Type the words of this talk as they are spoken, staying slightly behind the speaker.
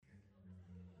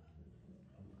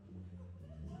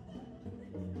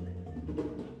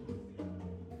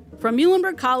From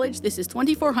Muhlenberg College, this is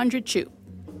 2400 CHU.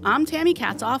 I'm Tammy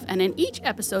Katzoff, and in each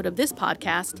episode of this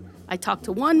podcast, I talk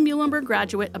to one Muhlenberg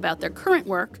graduate about their current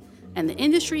work and the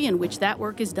industry in which that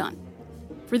work is done.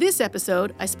 For this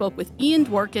episode, I spoke with Ian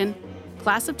Dworkin,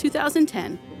 class of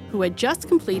 2010, who had just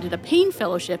completed a pain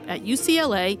fellowship at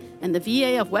UCLA and the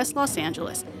VA of West Los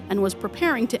Angeles and was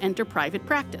preparing to enter private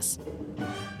practice.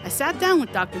 I sat down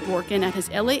with Dr. Dworkin at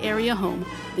his LA area home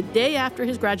the day after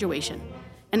his graduation.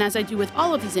 And as I do with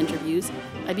all of these interviews,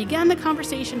 I began the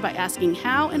conversation by asking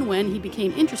how and when he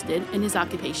became interested in his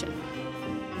occupation.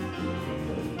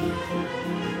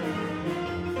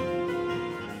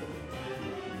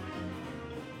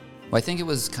 Well, I think it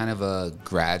was kind of a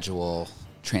gradual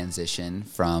transition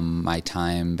from my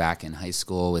time back in high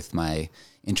school with my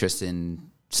interest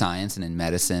in science and in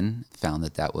medicine. Found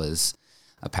that was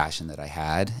a passion that I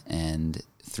had, and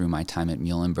through my time at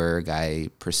Muhlenberg, I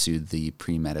pursued the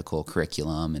pre-medical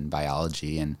curriculum in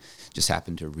biology and just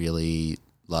happened to really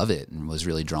love it and was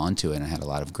really drawn to it. And I had a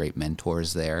lot of great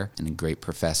mentors there and great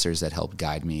professors that helped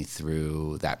guide me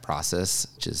through that process,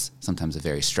 which is sometimes a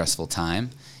very stressful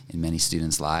time in many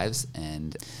students' lives,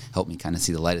 and helped me kind of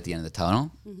see the light at the end of the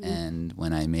tunnel. Mm-hmm. And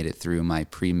when I made it through my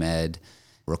pre-med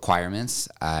requirements,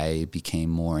 I became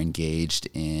more engaged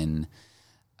in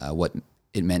what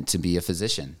it meant to be a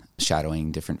physician,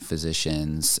 shadowing different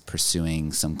physicians,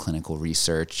 pursuing some clinical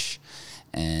research,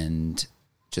 and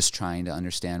just trying to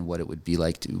understand what it would be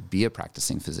like to be a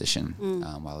practicing physician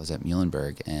while I was at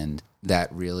Muhlenberg. And that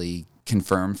really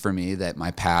confirmed for me that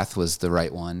my path was the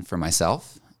right one for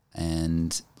myself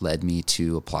and led me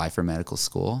to apply for medical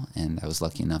school. And I was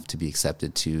lucky enough to be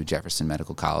accepted to Jefferson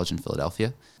Medical College in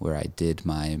Philadelphia, where I did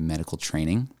my medical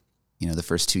training. You know, the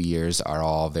first 2 years are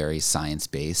all very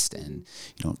science-based, and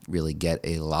you don't really get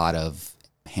a lot of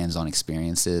hands-on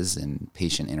experiences and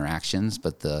patient interactions,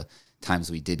 but the times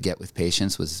we did get with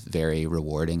patients was very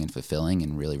rewarding and fulfilling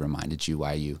and really reminded you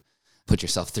why you put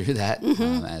yourself through that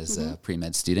as a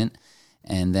pre-med student.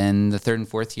 And then the third and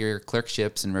fourth year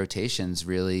clerkships and rotations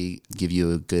really give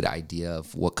you a good idea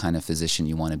of what kind of physician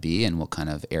you want to be and what kind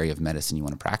of area of medicine you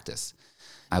want to practice.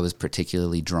 I was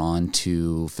particularly drawn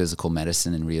to physical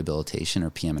medicine and rehabilitation, or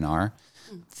PM&R,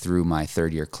 through my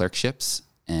third year clerkships.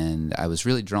 And I was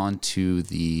really drawn to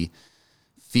the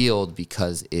field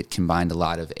because it combined a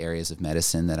lot of areas of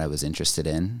medicine that I was interested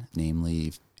in,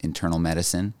 namely internal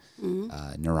medicine,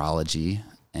 neurology,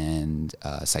 and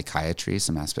psychiatry,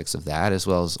 some aspects of that, as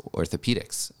well as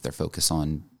orthopedics, their focus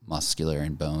on muscular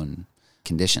and bone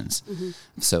conditions.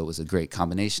 So it was a great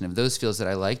combination of those fields that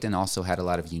I liked, and also had a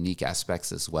lot of unique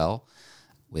aspects as well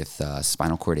with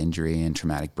spinal cord injury and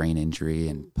traumatic brain injury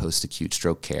and post-acute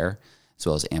stroke care, as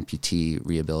well as amputee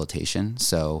rehabilitation.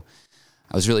 So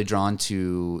I was really drawn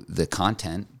to the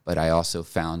content, but I also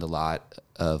found a lot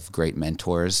of great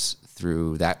mentors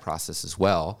through that process as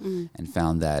well, and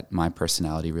found that my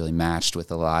personality really matched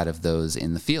with a lot of those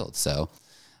in the field. So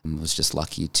I was just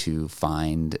lucky to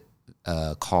find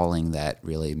a calling that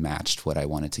really matched what I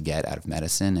wanted to get out of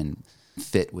medicine and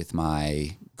fit with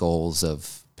my goals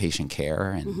of patient care,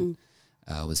 and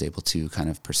was able to kind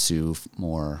of pursue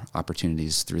more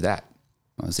opportunities through that.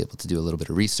 I was able to do a little bit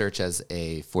of research as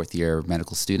a fourth-year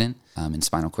medical student in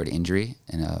spinal cord injury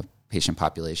in a patient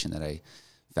population that I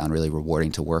found really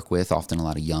rewarding to work with, often a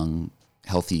lot of young,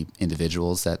 healthy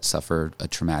individuals that suffer a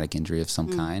traumatic injury of some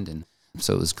kind. And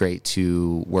so it was great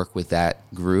to work with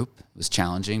that group. It was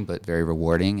challenging, but very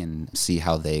rewarding, and see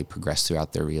how they progress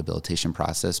throughout their rehabilitation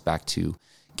process back to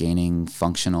gaining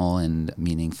functional and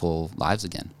meaningful lives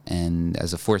again. And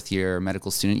as a fourth-year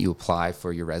medical student, you apply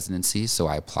for your residency. So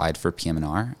I applied for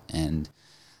PM&R, and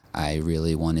I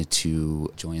really wanted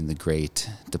to join the great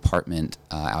department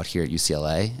out here at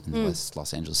UCLA in the West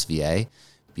Los Angeles VA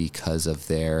because of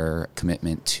their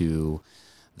commitment to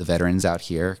the veterans out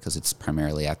here, because it's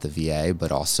primarily at the VA,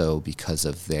 but also because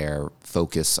of their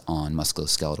focus on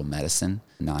musculoskeletal medicine,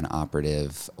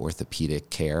 non-operative orthopedic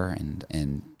care,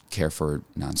 and care for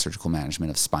non-surgical management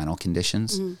of spinal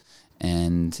conditions.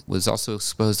 And was also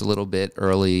exposed a little bit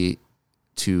early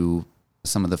to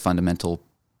some of the fundamental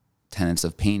tenets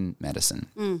of pain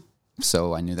medicine.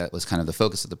 So I knew that was kind of the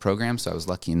focus of the program, so I was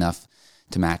lucky enough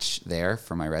to match there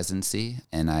for my residency.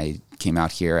 And I came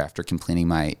out here after completing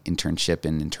my internship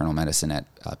in internal medicine at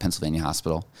Pennsylvania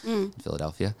Hospital in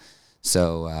Philadelphia.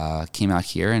 So came out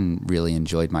here and really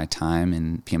enjoyed my time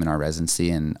in PM&R residency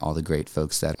and all the great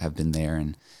folks that have been there.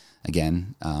 And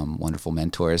again, wonderful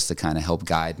mentors to kind of help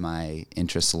guide my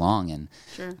interests along. And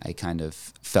I kind of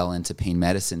fell into pain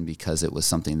medicine because it was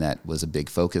something that was a big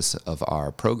focus of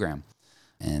our program.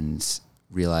 And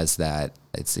realized that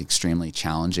it's extremely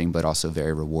challenging, but also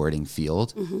very rewarding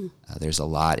field. There's a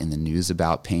lot in the news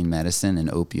about pain medicine and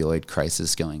opioid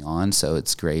crisis going on. So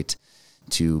it's great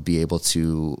to be able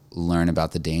to learn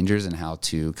about the dangers and how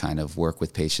to kind of work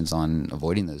with patients on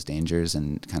avoiding those dangers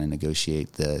and kind of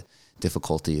negotiate the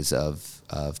difficulties of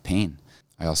pain.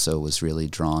 I also was really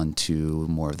drawn to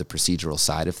more of the procedural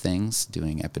side of things,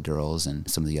 doing epidurals and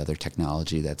some of the other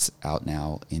technology that's out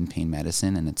now in pain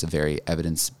medicine. And it's a very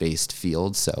evidence-based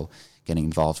field. So getting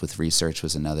involved with research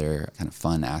was another kind of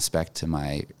fun aspect to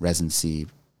my residency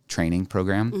training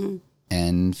program,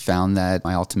 and found that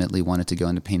I ultimately wanted to go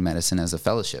into pain medicine as a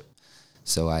fellowship.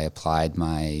 So I applied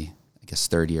my,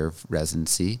 third year of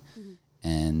residency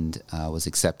and was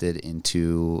accepted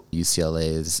into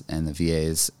UCLA's and the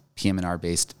VA's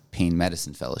PM&R-based pain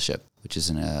medicine fellowship, which is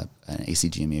an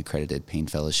ACGME accredited pain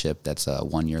fellowship that's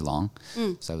 1 year long.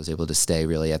 So I was able to stay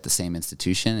really at the same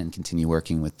institution and continue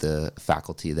working with the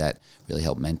faculty that really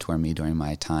helped mentor me during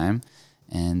my time,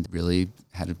 and really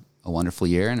had a wonderful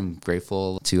year, and I'm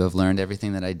grateful to have learned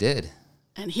everything that I did.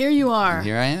 And here you are. And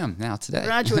here I am now today.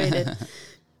 Graduated.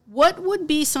 What would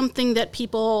be something that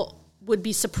people would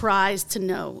be surprised to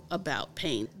know about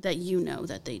pain that you know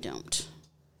that they don't?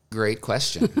 Great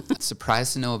question.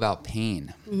 Surprised to know about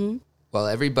pain. Well,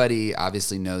 everybody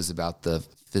obviously knows about the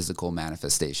physical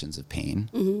manifestations of pain.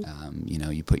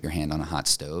 You put your hand on a hot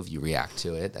stove, you react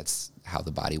to it. That's how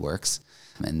the body works.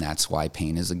 And that's why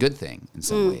pain is a good thing in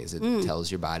some ways. It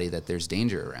tells your body that there's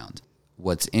danger around.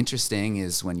 What's interesting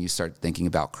is when you start thinking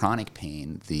about chronic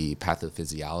pain, the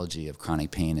pathophysiology of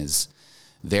chronic pain is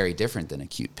very different than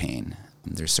acute pain.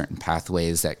 There's certain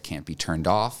pathways that can't be turned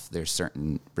off. There's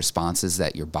certain responses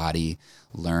that your body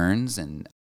learns and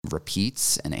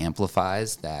repeats and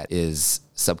amplifies that is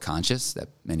subconscious, that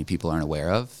many people aren't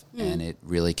aware of. And it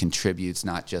really contributes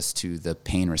not just to the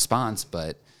pain response,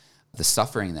 but the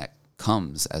suffering that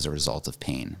comes as a result of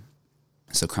pain.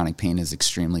 So chronic pain is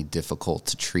extremely difficult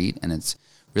to treat, and it's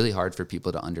really hard for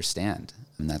people to understand.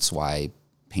 And that's why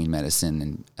pain medicine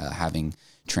and having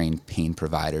trained pain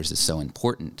providers is so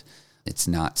important. It's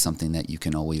not something that you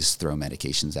can always throw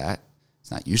medications at.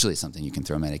 It's not usually something you can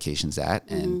throw medications at.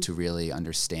 And to really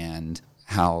understand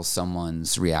how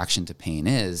someone's reaction to pain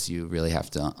is, you really have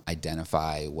to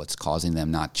identify what's causing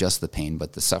them, not just the pain,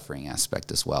 but the suffering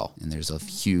aspect as well. And there's a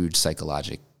huge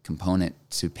psychological component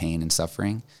to pain and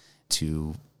suffering.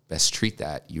 To best treat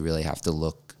that, you really have to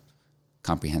look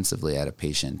comprehensively at a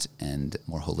patient and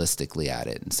more holistically at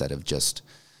it, instead of just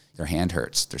their hand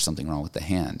hurts, there's something wrong with the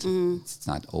hand. It's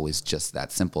not always just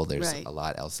that simple. There's a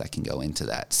lot else that can go into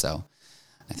that. So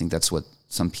I think that's what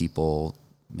some people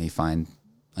may find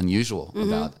unusual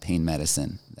about pain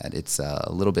medicine, that it's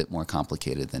a little bit more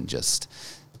complicated than just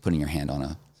putting your hand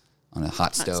on a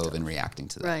hot stove and reacting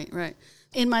to that. Right.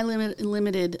 In my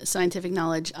limited scientific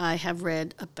knowledge, I have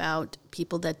read about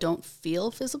people that don't feel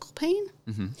physical pain.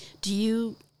 Do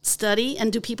you study,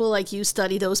 and do people like you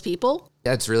study those people?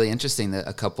 Yeah, it's really interesting that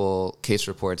a couple case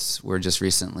reports were just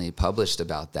recently published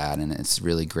about that, and it's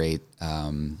really great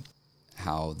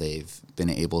how they've been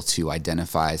able to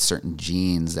identify certain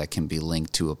genes that can be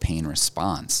linked to a pain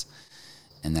response.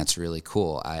 And that's really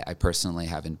cool. I personally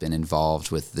haven't been involved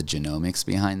with the genomics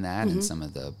behind that and some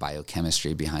of the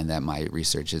biochemistry behind that. My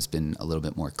research has been a little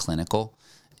bit more clinical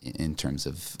in terms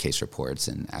of case reports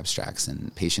and abstracts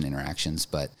and patient interactions.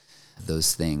 But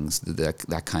those things,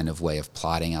 that kind of way of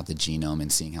plotting out the genome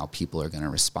and seeing how people are going to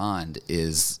respond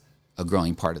is a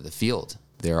growing part of the field.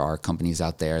 There are companies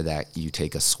out there that you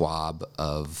take a swab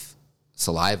of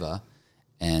saliva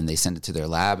and they send it to their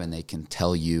lab and they can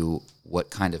tell you what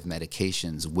kind of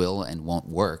medications will and won't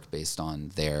work based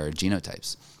on their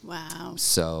genotypes. Wow.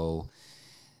 So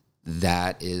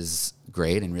that is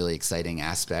great and really exciting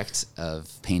aspect of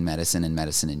pain medicine and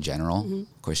medicine in general.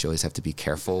 Of course, you always have to be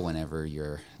careful whenever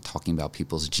you're talking about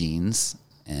people's genes.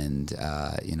 And,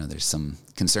 there's some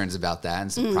concerns about that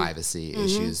and some privacy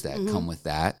issues that come with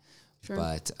that. Sure.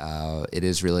 But it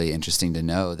is really interesting to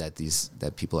know that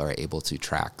that people are able to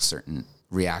track certain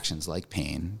reactions like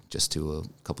pain just to a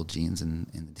couple genes in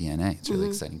the DNA. It's a really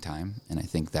exciting time, and I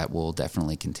think that will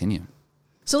definitely continue.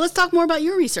 So let's talk more about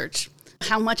your research.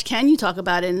 How much can you talk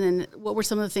about it, and then what were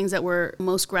some of the things that were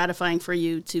most gratifying for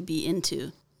you to be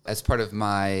into? As part of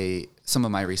some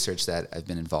of my research that I've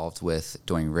been involved with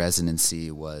during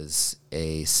residency was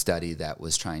a study that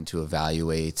was trying to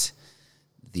evaluate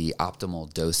the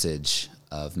optimal dosage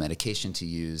of medication to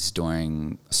use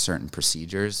during certain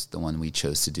procedures. The one we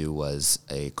chose to do was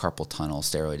a carpal tunnel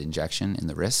steroid injection in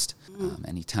the wrist.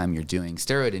 Anytime you're doing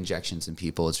steroid injections in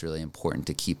people, it's really important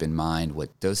to keep in mind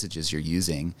what dosages you're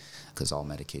using, because all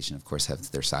medication, of course, have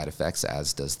their side effects,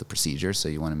 as does the procedure. So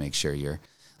you want to make sure you're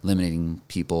limiting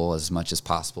people as much as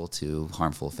possible to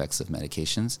harmful effects of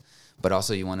medications. But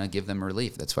also you want to give them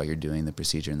relief. That's why you're doing the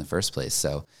procedure in the first place.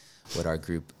 So what our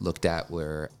group looked at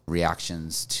were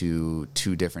reactions to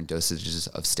 2 different dosages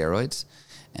of steroids.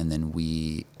 And then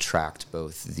we tracked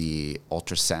both the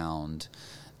ultrasound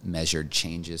measured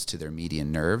changes to their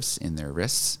median nerves in their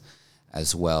wrists,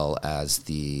 as well as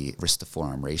the wrist to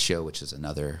forearm ratio, which is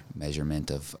another measurement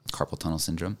of carpal tunnel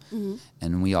syndrome. Mm-hmm.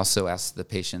 And we also asked the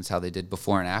patients how they did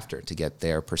before and after to get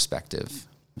their perspective.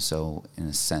 So in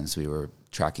a sense, we were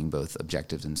tracking both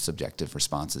objective and subjective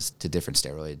responses to different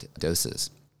steroid doses.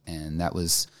 And that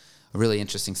was a really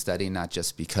interesting study, not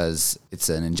just because it's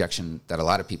an injection that a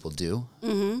lot of people do,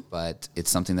 but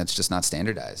it's something that's just not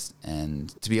standardized. And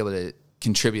to be able to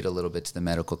contribute a little bit to the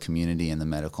medical community and the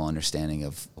medical understanding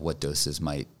of what doses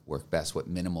might work best, what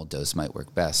minimal dose might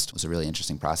work best, was a really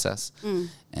interesting process.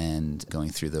 And going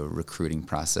through the recruiting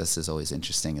process is always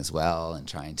interesting as well, and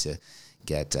trying to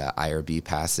get IRB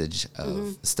passage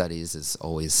of studies is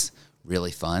always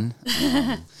really fun.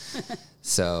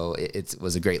 So it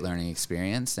was a great learning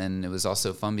experience, and it was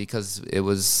also fun because it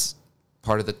was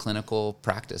part of the clinical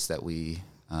practice that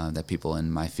that people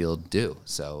in my field do.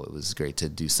 So it was great to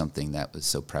do something that was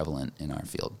so prevalent in our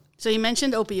field. So you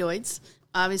mentioned opioids.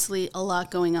 Obviously, a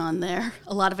lot going on there,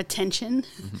 a lot of attention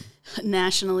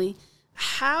nationally.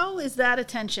 How is that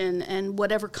attention and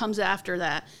whatever comes after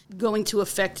that going to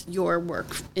affect your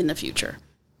work in the future?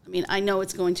 I mean, I know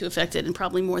it's going to affect it in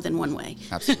probably more than one way.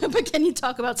 Absolutely. But can you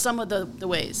talk about some of the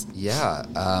ways? Yeah.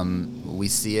 We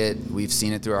see it. We've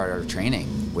seen it throughout our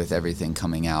training with everything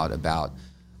coming out about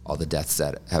all the deaths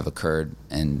that have occurred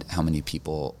and how many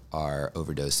people are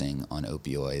overdosing on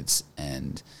opioids,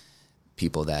 and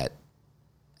people that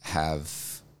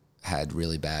have had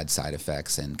really bad side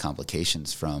effects and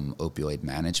complications from opioid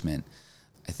management.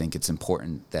 I think it's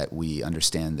important that we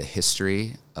understand the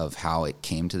history of how it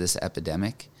came to this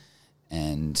epidemic,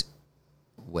 and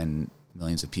when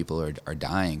millions of people are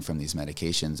dying from these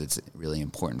medications, it's really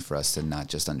important for us to not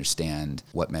just understand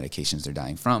what medications they're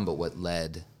dying from, but what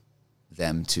led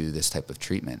them to this type of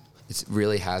treatment. It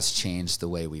really has changed the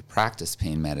way we practice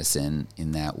pain medicine,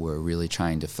 in that we're really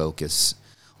trying to focus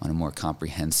on a more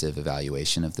comprehensive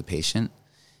evaluation of the patient.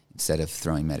 Instead of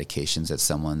throwing medications at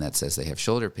someone that says they have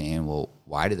shoulder pain, well,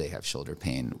 why do they have shoulder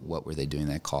pain? What were they doing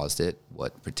that caused it?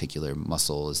 What particular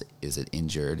muscle is it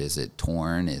injured? Is it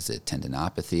torn? Is it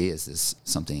tendinopathy? Is this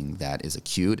something that is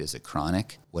acute? Is it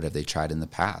chronic? What have they tried in the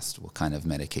past? What kind of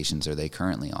medications are they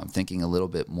currently on? Thinking a little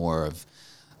bit more of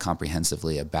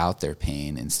comprehensively about their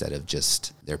pain instead of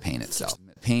just their pain itself.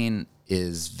 Pain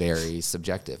is very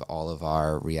subjective. All of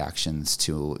our reactions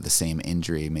to the same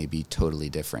injury may be totally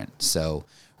different. So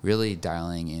really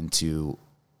dialing into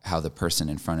how the person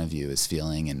in front of you is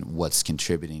feeling and what's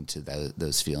contributing to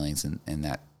those feelings and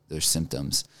that those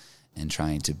symptoms, and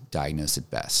trying to diagnose it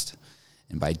best.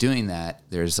 And by doing that,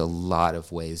 there's a lot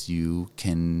of ways you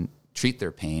can treat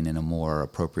their pain in a more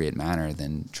appropriate manner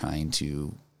than trying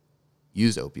to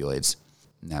use opioids.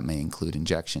 And that may include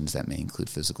injections, that may include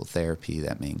physical therapy,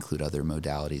 that may include other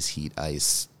modalities, heat,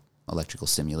 ice, electrical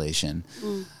stimulation,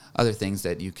 other things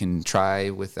that you can try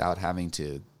without having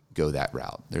to go that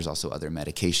route. There's also other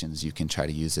medications you can try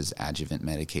to use as adjuvant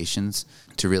medications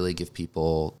to really give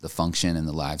people the function and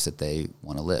the lives that they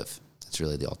want to live. That's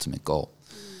really the ultimate goal.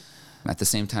 At the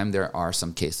same time, there are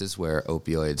some cases where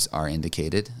opioids are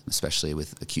indicated, especially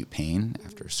with acute pain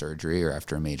after surgery or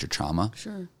after a major trauma.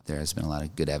 Sure. There has been a lot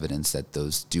of good evidence that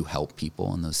those do help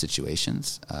people in those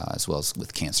situations, as well as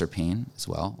with cancer pain as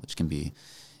well, which can be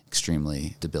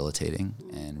extremely debilitating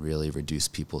and really reduce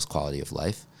people's quality of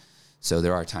life. So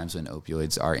there are times when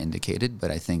opioids are indicated,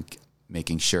 but I think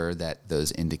making sure that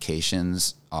those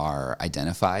indications are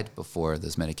identified before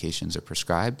those medications are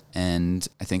prescribed. And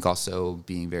I think also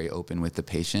being very open with the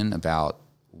patient about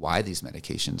why these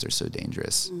medications are so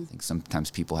dangerous. I think sometimes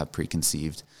people have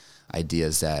preconceived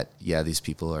ideas that, yeah, these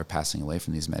people are passing away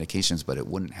from these medications, but it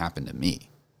wouldn't happen to me.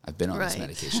 I've been on this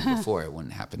medication before. It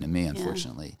wouldn't happen to me,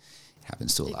 unfortunately. It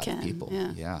happens to a lot of people.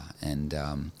 Yeah. And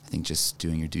I think just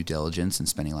doing your due diligence and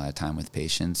spending a lot of time with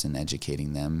patients and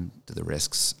educating them to the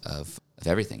risks of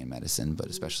everything in medicine, but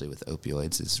especially with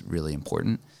opioids, is really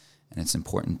important. And it's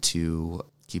important to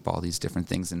keep all these different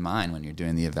things in mind when you're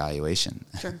doing the evaluation.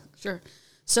 Sure.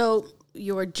 So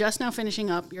you're just now finishing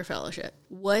up your fellowship.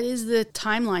 What is the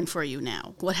timeline for you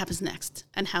now? What happens next?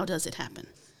 And how does it happen?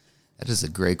 That is a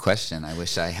great question. I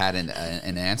wish I had an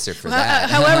answer for that.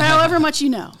 However much you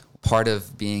know. Part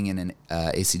of being in an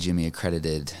ACGME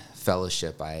accredited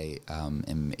fellowship, I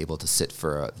am able to sit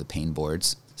for the pain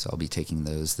boards. So I'll be taking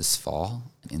those this fall.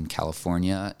 In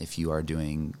California, if you are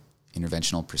doing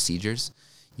interventional procedures,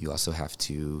 you also have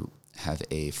to have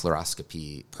a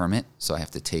fluoroscopy permit. So I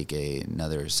have to take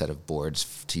another set of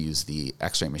boards to use the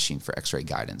x-ray machine for x-ray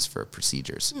guidance for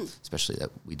procedures, especially that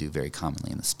we do very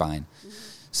commonly in the spine.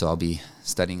 So I'll be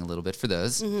studying a little bit for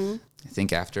those. I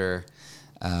think after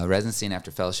residency and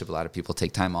after fellowship, a lot of people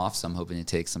take time off. So I'm hoping to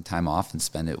take some time off and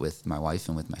spend it with my wife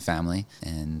and with my family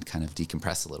and kind of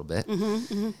decompress a little bit.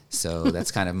 So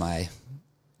that's kind of my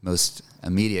most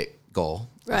immediate goal,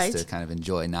 is to kind of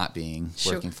enjoy not being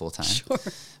working full time.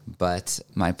 But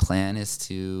my plan is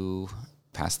to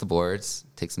pass the boards,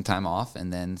 take some time off,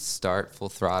 and then start full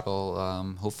throttle,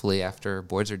 hopefully after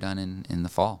boards are done in the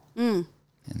fall.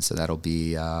 And so that'll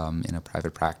be in a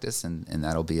private practice, and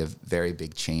that'll be a very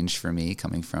big change for me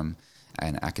coming from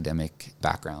an academic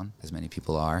background, as many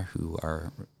people are who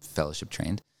are fellowship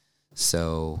trained.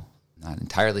 So not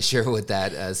entirely sure what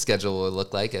that schedule will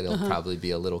look like. It'll probably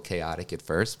be a little chaotic at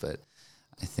first, but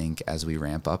I think as we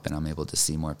ramp up and I'm able to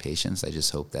see more patients, I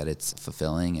just hope that it's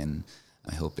fulfilling, and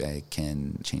I hope I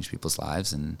can change people's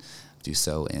lives and do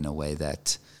so in a way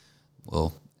that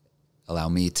will allow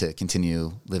me to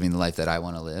continue living the life that I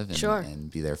want to live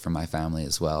and be there for my family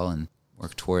as well and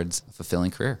work towards a fulfilling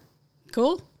career.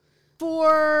 Cool.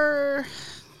 For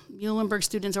Muhlenberg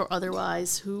students or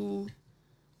otherwise who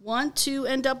want to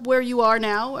end up where you are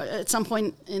now at some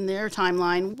point in their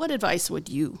timeline, what advice would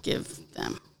you give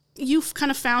them? You've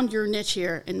kind of found your niche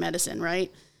here in medicine,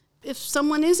 right? If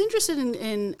someone is interested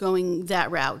in going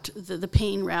that route, the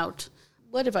pain route,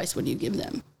 what advice would you give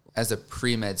them? As a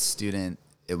pre-med student,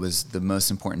 it was the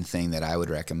most important thing that I would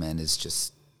recommend is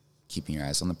just keeping your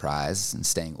eyes on the prize and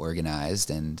staying organized.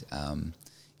 And,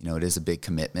 it is a big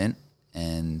commitment,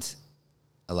 and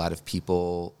a lot of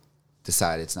people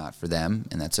decide it's not for them,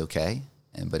 and that's okay.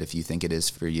 But if you think it is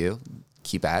for you,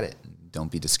 keep at it.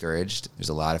 Don't be discouraged. There's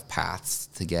a lot of paths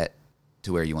to get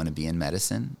to where you want to be in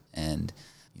medicine. And,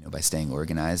 by staying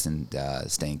organized and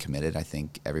staying committed, I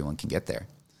think everyone can get there.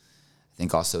 I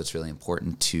think also it's really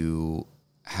important to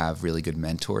have really good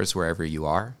mentors wherever you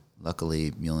are. Luckily,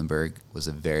 Muhlenberg was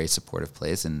a very supportive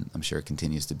place, and I'm sure it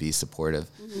continues to be supportive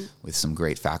with some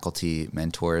great faculty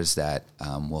mentors that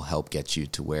will help get you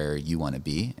to where you want to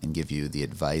be and give you the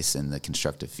advice and the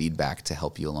constructive feedback to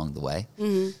help you along the way.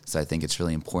 So I think it's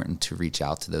really important to reach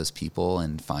out to those people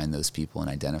and find those people and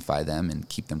identify them and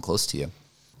keep them close to you.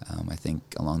 I think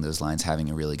along those lines,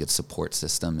 having a really good support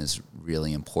system is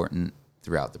really important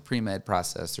throughout the pre-med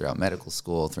process, throughout medical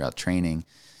school, throughout training.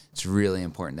 It's really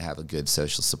important to have a good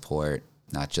social support,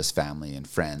 not just family and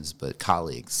friends, but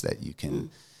colleagues that you can,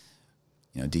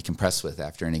 decompress with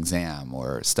after an exam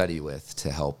or study with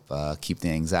to help keep the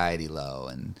anxiety low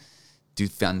and do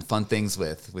fun things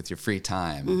with your free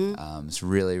time. It's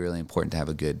really, really important to have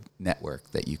a good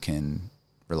network that you can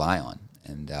rely on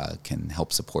and can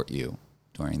help support you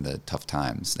during the tough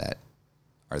times that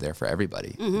are there for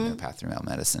everybody in their path through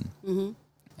medicine.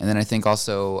 And then I think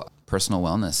also personal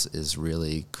wellness is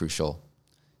really crucial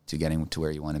to getting to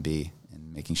where you want to be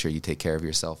and making sure you take care of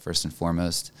yourself first and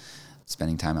foremost,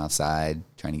 spending time outside,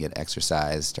 trying to get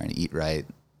exercise, trying to eat right,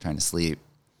 trying to sleep.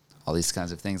 All these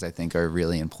kinds of things I think are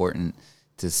really important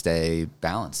to stay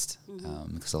balanced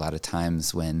because a lot of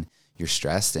times when you're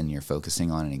stressed and you're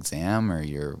focusing on an exam or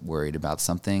you're worried about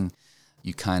something,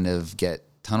 you kind of get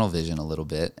tunnel vision a little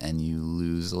bit and you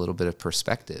lose a little bit of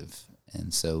perspective.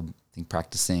 And so I think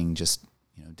practicing just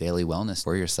daily wellness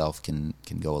for yourself can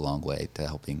go a long way to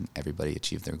helping everybody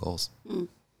achieve their goals.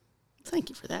 Thank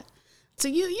you for that. So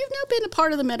you've now been a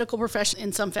part of the medical profession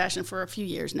in some fashion for a few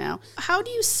years now. How do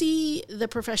you see the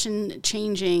profession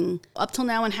changing up till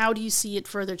now, and how do you see it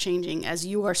further changing as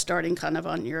you are starting kind of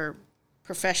on your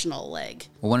professional leg?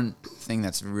 Well, one thing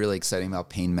that's really exciting about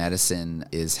pain medicine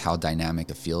is how dynamic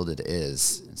a field it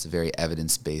is. It's a very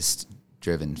evidence-based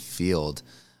driven field.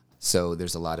 So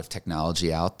there's a lot of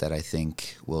technology out that I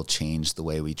think will change the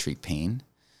way we treat pain.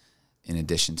 In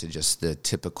addition to just the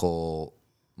typical,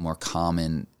 more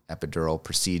common epidural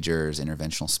procedures,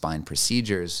 interventional spine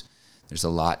procedures, there's a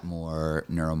lot more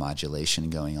neuromodulation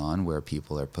going on where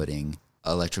people are putting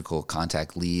electrical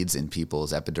contact leads in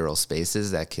people's epidural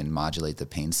spaces that can modulate the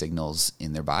pain signals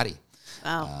in their body.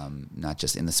 Wow. Not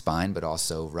just in the spine, but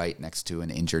also right next to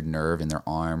an injured nerve in their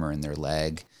arm or in their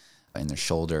leg, in their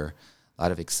shoulder. A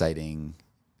lot of exciting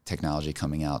technology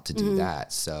coming out to do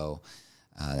that. So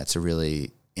that's a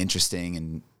really interesting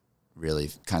and really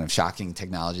kind of shocking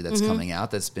technology that's coming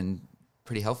out that's been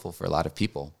pretty helpful for a lot of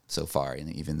people so far,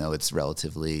 and even though it's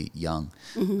relatively young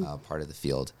part of the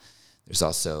field. There's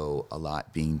also a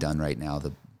lot being done right now.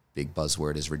 The big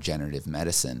buzzword is regenerative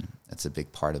medicine. That's a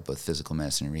big part of both physical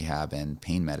medicine and rehab and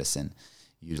pain medicine,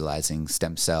 utilizing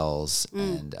stem cells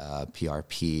and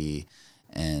PRP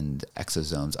and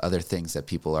exosomes, other things that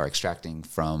people are extracting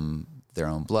from their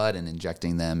own blood and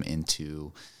injecting them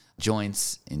into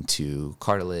joints, into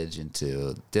cartilage,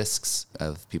 into discs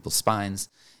of people's spines,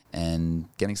 and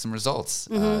getting some results.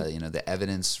 The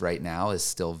evidence right now is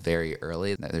still very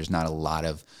early. There's not a lot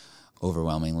of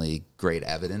overwhelmingly great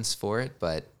evidence for it,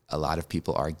 but a lot of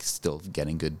people are still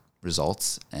getting good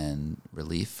results and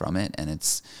relief from it, and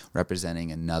it's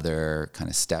representing another kind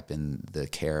of step in the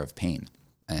care of pain.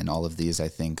 And all of these, I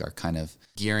think, are kind of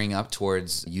gearing up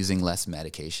towards using less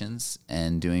medications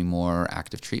and doing more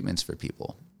active treatments for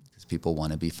people, because people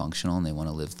want to be functional and they want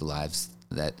to live the lives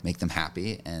that make them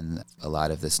happy, and a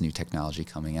lot of this new technology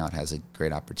coming out has a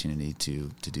great opportunity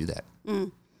to do that.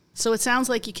 So it sounds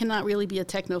like you cannot really be a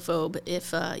technophobe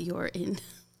if you're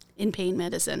in pain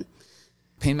medicine.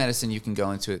 Pain medicine, you can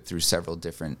go into it through several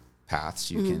different paths.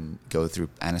 You can go through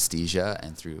anesthesia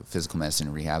and through physical medicine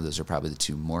and rehab. Those are probably the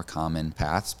two more common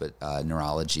paths, but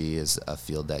neurology is a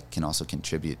field that can also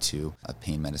contribute to a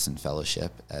pain medicine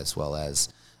fellowship, as well as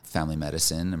family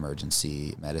medicine,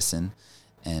 emergency medicine,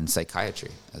 and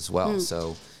psychiatry as well.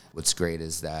 So what's great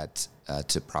is that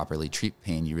to properly treat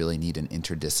pain, you really need an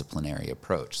interdisciplinary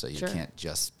approach. So you can't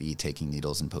just be taking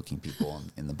needles and poking people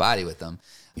in the body with them.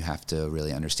 You have to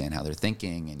really understand how they're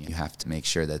thinking, and you have to make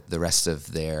sure that the rest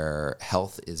of their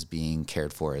health is being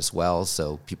cared for as well.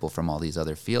 So people from all these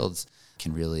other fields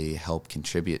can really help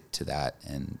contribute to that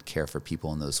and care for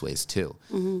people in those ways too.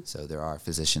 So there are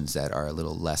physicians that are a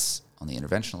little less on the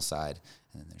interventional side,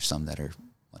 and there's some that are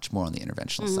much more on the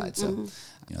interventional side. So,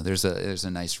 there's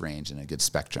a nice range and a good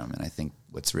spectrum. And I think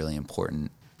what's really important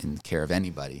in care of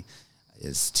anybody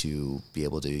is to be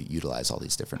able to utilize all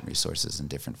these different resources and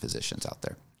different physicians out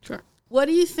there. Sure. What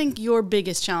do you think your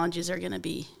biggest challenges are going to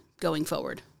be going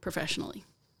forward professionally?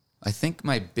 I think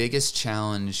my biggest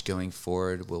challenge going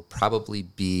forward will probably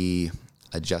be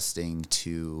adjusting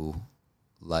to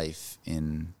life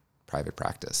in private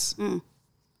practice.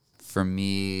 For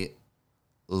me,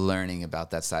 learning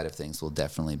about that side of things will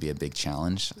definitely be a big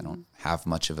challenge. I don't have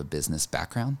much of a business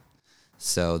background,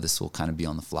 so this will kind of be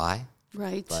on the fly.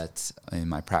 Right. But in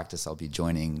my practice, I'll be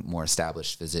joining more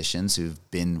established physicians who've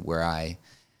been where I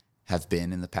have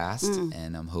been in the past,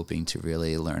 and I'm hoping to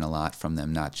really learn a lot from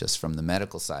them, not just from the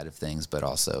medical side of things, but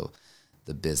also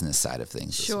the business side of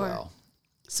things as well.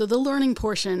 So the learning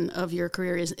portion of your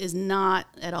career is not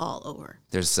at all over.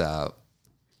 There's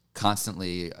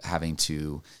constantly having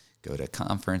to go to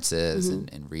conferences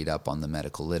and read up on the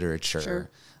medical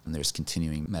literature. And there's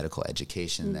continuing medical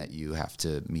education that you have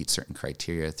to meet certain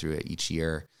criteria through each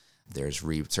year. There's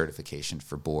recertification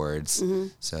for boards.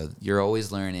 So you're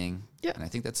always learning, and I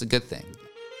think that's a good thing.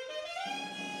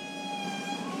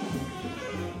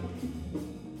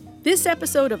 This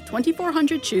episode of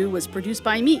 2400 Chew was produced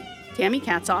by me, Tammy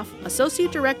Katzoff,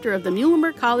 Associate Director of the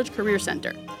Muhlenberg College Career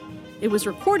Center. It was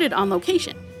recorded on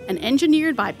location and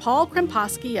engineered by Paul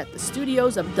Kremposki at the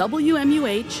studios of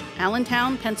WMUH,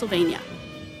 Allentown, Pennsylvania.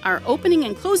 Our opening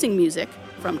and closing music,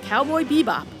 from Cowboy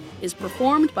Bebop, is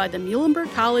performed by the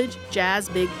Muhlenberg College Jazz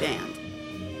Big Band.